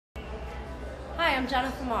Hi, I'm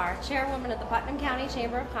Jennifer Marr, Chairwoman of the Putnam County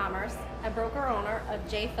Chamber of Commerce and broker-owner of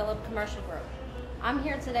J. Phillip Commercial Group. I'm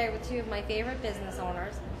here today with two of my favorite business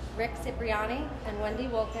owners, Rick Cipriani and Wendy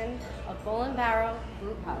Wilkin of Bull and Barrow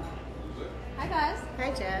Group Hub. Hi guys.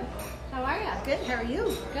 Hi Jen. How are you? Good, how are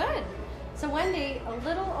you? Good. So Wendy, a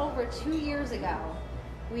little over 2 years ago,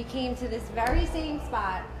 we came to this very same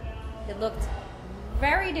spot. It looked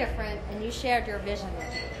very different and you shared your vision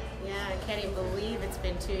with me. Yeah, I can't even believe it's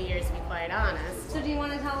been 2 years to be quite honest. So do you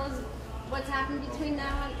want to tell us what's happened between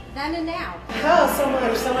then and now? Oh,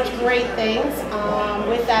 so much great things.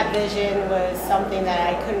 With that vision was something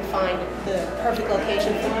that I couldn't find the perfect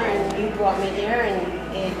location for, and you brought me here, and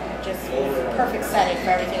it just was a perfect setting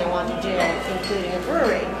for everything I wanted to do, including a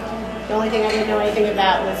brewery. The only thing I didn't know anything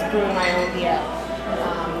about was brewing my own beer.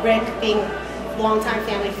 Rick, being a longtime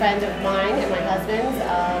family friend of mine and my husband's,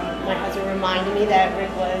 my husband reminded me that Rick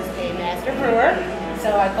was a master brewer.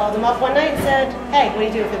 So I called him up one night and said, hey, what do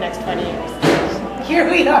you do for the next 20 years? Here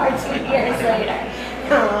we are 2 years later.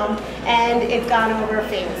 And it's gone over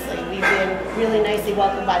famously. We've been really nicely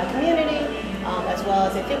welcomed by the community, as well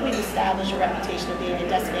as I think we've established a reputation of being a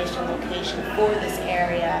destination location for this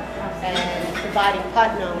area and providing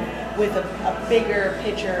Putnam with a bigger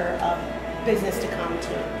picture of business to come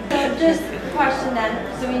to. So just a question then,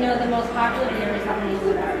 so we know the most popular beer is Honey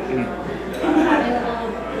Blueberry. Having a little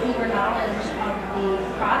deeper knowledge of the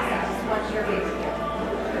process, what's your favorite beer?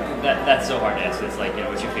 That's so hard to answer. It's like,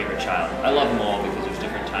 what's your favorite child? I love them all because there's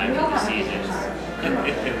different times of the seasons.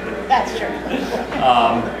 That's true.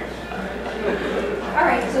 All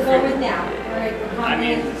right, so go with now.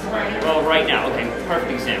 Well, right now, okay,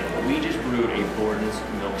 perfect example. We just brewed a Borden's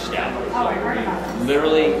Milk Stout. Oh, I heard about that.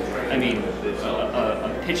 Literally,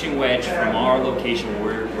 a pitching wedge from our location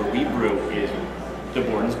where we brew is the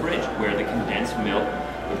Borden's Bridge, where the condensed milk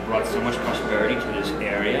was brought so much prosperity to this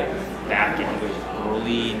area back in the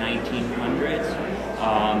early 1900s.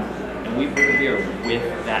 And we brew beer with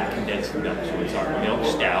that condensed milk. So it's our milk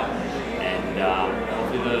stout, and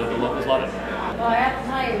hopefully the locals love it. Well, I have to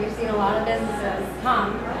tell you, we've seen a lot of businesses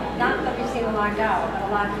come, not that we've seen a lot go, but a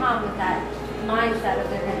lot come with that mindset of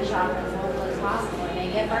they're going to shop as local as possible, and they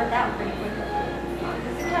get burnt out pretty quickly.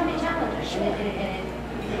 This can be challenging, and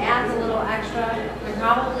it adds a little extra and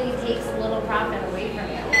probably takes a little profit away from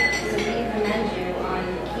you. So we commend you on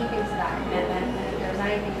keeping to that commitment, and if there's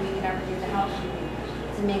anything we can ever do to help you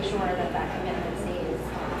to make sure that that commitment stays.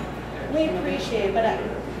 We appreciate it, but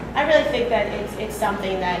I really think that it's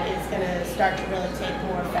something that is going to start to really take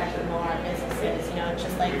more effect in more businesses. It's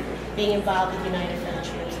just like being involved with United for the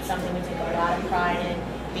Troops. It's something we take a lot of pride in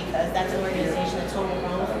because that's an organization that's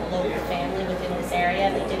homegrown from a local family within this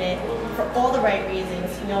area. They did it for all the right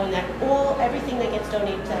reasons, knowing that everything that gets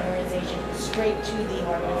donated to the organization goes straight to the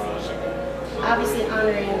organization. And obviously,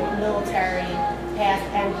 honoring military, past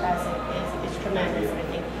and present, is tremendous. And I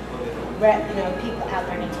think people out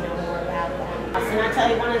there need to know more about that. And I'll tell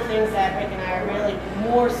you, one of the things that Rick and I are really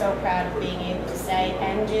more so proud of being able to say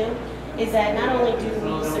and do is that not only do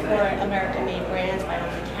we support American-made brands by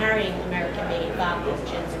only carrying American-made vodkas,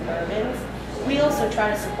 gins, and bourbons, we also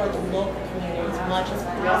try to support the local community as much as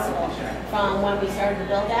possible. From when we started to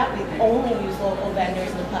build out, we only use local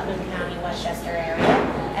vendors in the Putnam County, Westchester area,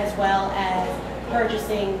 as well as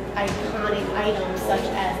purchasing iconic items such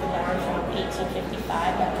as the barn from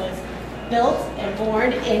 1855 that was built and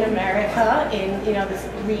born in America, in this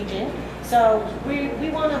region. So we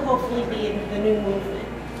want to hopefully be in the new movement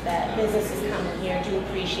that businesses coming here do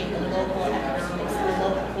appreciate the local economics and the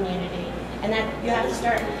local community, and that you have to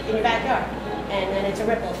start in your backyard, and then it's a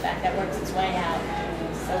ripple effect that works its way out.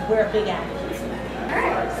 So we're big advocates of that. All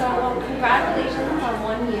right. So congratulations on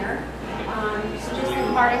 1 year. So just a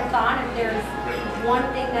parting thought, if there's one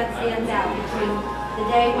thing that stands out between the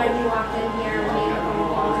day when you walked in here and made a phone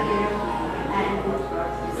call to you and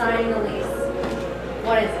signing the lease,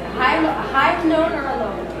 what is it? A high note or a low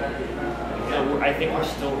note? I think we're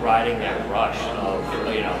still riding that rush of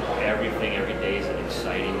everything. Every day is an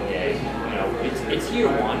exciting day. It's year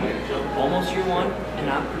one, almost year one, and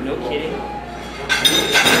no kidding.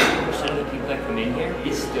 90% of the people that come in here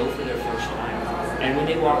is still for their first time, and when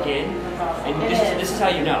they walk in, and this is how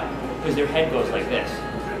you know, because their head goes like this.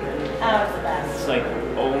 Oh, it's the best. It's like,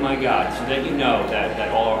 oh my God! So that you know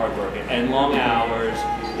that all our hard work and long hours,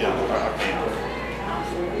 are paying off.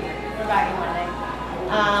 We're back in Monday.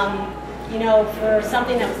 For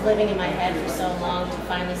something that was living in my head for so long, to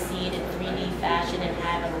finally see it in 3D fashion and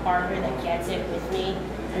have a partner that gets it with me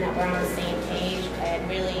and that we're on the same page, and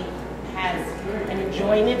really has an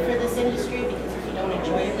enjoyment for this industry, because if you don't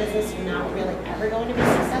enjoy your business, you're not really ever going to be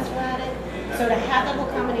successful at it. So to have that whole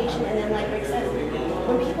combination, and then like Rick said,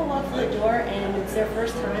 when people walk through the door and it's their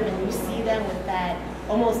first time and you see them with that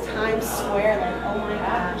almost Times Square, like, oh my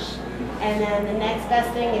gosh. And then the next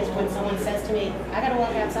best thing is when someone says to me, I gotta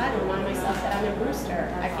walk outside and remind myself that I'm in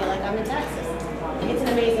Brewster. I feel like I'm in Texas. It's an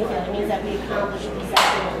amazing feeling. It means that we accomplished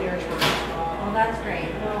exactly what we were trying. Well, that's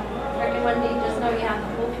great. Well, Rick and Wendy, just know you have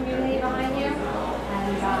the whole community behind you,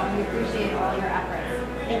 and we appreciate all your efforts.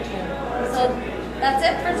 Thank you. So that's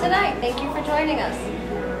it for tonight. Thank you for joining us.